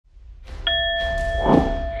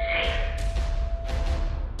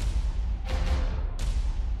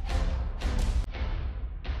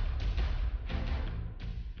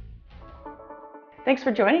Thanks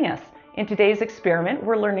for joining us. In today's experiment,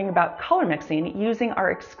 we're learning about color mixing using our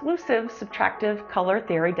exclusive Subtractive Color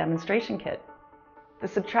Theory Demonstration Kit. The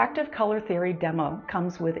Subtractive Color Theory Demo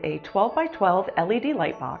comes with a 12 by 12 LED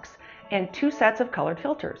light box and 2 sets of colored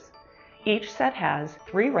filters. Each set has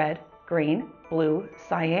 3 red, green, blue,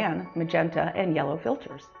 cyan, magenta, and yellow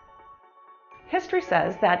filters. History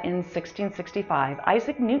says that in 1665,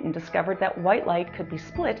 Isaac Newton discovered that white light could be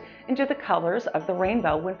split into the colors of the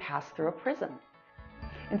rainbow when passed through a prism.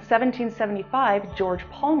 In 1775, George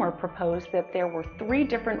Palmer proposed that there were 3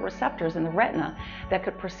 different receptors in the retina that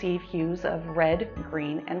could perceive hues of red,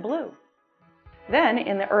 green, and blue. Then,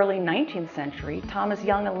 in the early 19th century, Thomas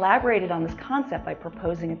Young elaborated on this concept by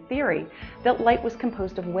proposing a theory that light was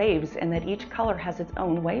composed of waves and that each color has its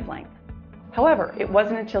own wavelength. However, it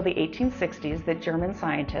wasn't until the 1860s that German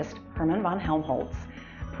scientist Hermann von Helmholtz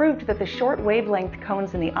proved that the short wavelength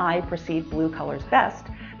cones in the eye perceive blue colors best,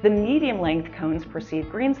 the medium length cones perceive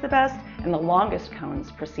greens the best, and the longest cones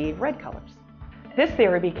perceive red colors. This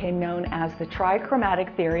theory became known as the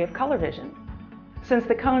trichromatic theory of color vision. Since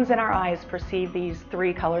the cones in our eyes perceive these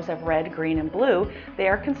 3 colors of red, green, and blue, they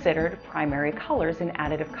are considered primary colors in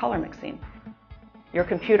additive color mixing. Your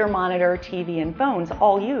computer monitor, TV, and phones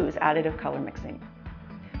all use additive color mixing.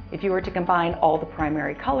 If you were to combine all the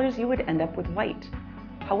primary colors, you would end up with white.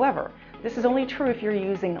 However, this is only true if you're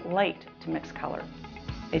using light to mix color.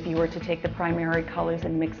 If you were to take the primary colors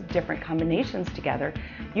and mix different combinations together,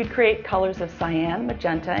 you'd create colors of cyan,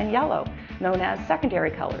 magenta, and yellow, known as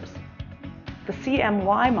secondary colors. The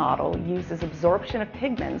CMY model uses absorption of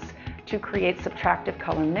pigments to create subtractive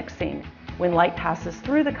color mixing. When light passes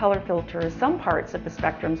through the color filters, some parts of the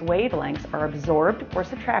spectrum's wavelengths are absorbed or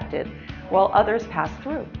subtracted, while others pass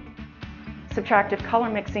through. Subtractive color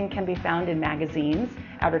mixing can be found in magazines,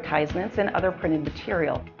 advertisements, and other printed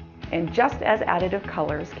material. And just as additive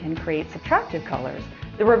colors can create subtractive colors,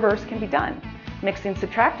 the reverse can be done. Mixing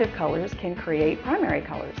subtractive colors can create primary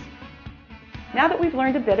colors. Now that we've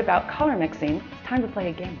learned a bit about color mixing, it's time to play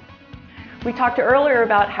a game. We talked earlier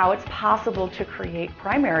about how it's possible to create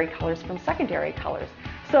primary colors from secondary colors,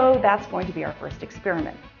 so that's going to be our first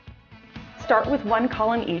experiment. Start with 1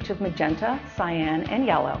 column each of magenta, cyan, and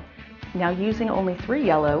yellow. Now, using only 3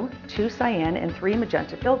 yellow, 2 cyan, and 3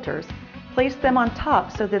 magenta filters, place them on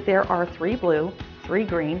top so that there are 3 blue, 3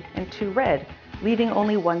 green, and 2 red, leaving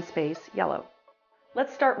only 1 space yellow.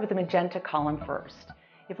 Let's start with the magenta column first.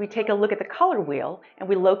 If we take a look at the color wheel and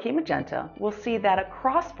we locate magenta, we'll see that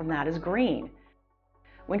across from that is green.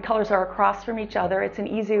 When colors are across from each other, it's an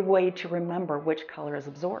easy way to remember which color is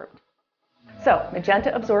absorbed. So,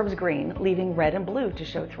 magenta absorbs green, leaving red and blue to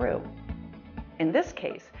show through. In this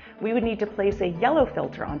case, we would need to place a yellow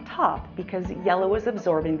filter on top because yellow is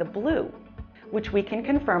absorbing the blue, which we can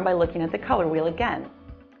confirm by looking at the color wheel again.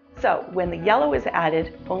 So, when the yellow is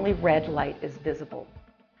added, only red light is visible.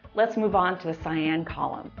 Let's move on to the cyan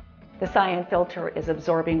column. The cyan filter is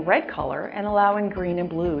absorbing red color and allowing green and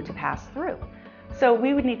blue to pass through. So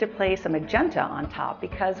we would need to place a magenta on top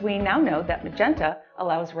because we now know that magenta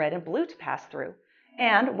allows red and blue to pass through.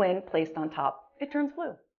 And when placed on top, it turns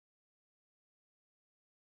blue.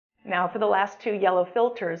 Now for the last 2 yellow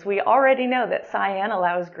filters, we already know that cyan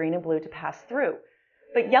allows green and blue to pass through.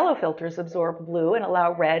 But yellow filters absorb blue and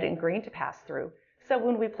allow red and green to pass through. So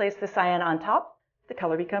when we place the cyan on top, the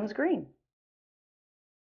color becomes green.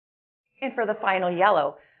 And for the final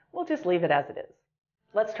yellow, we'll just leave it as it is.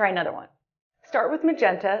 Let's try another one. Start with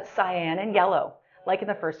magenta, cyan, and yellow, like in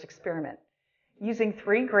the first experiment. Using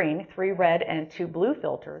 3 green, 3 red, and 2 blue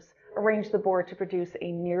filters, arrange the board to produce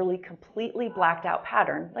a nearly completely blacked out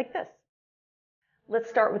pattern like this. Let's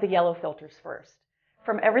start with the yellow filters first.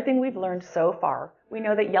 From everything we've learned so far, we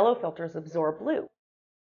know that yellow filters absorb blue.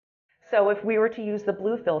 So if we were to use the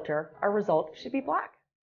blue filter, our result should be black.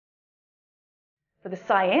 For the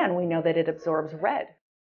cyan, we know that it absorbs red,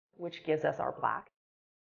 which gives us our black.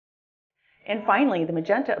 And finally, the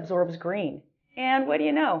magenta absorbs green. And what do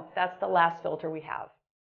you know? That's the last filter we have.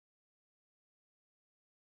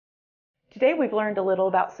 Today we've learned a little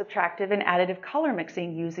about subtractive and additive color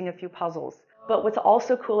mixing using a few puzzles. But what's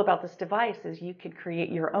also cool about this device is you can create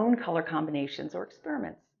your own color combinations or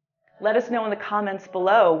experiments. Let us know in the comments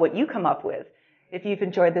below what you come up with. If you've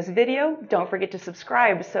enjoyed this video, don't forget to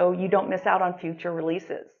subscribe so you don't miss out on future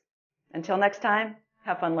releases. Until next time,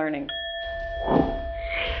 have fun learning.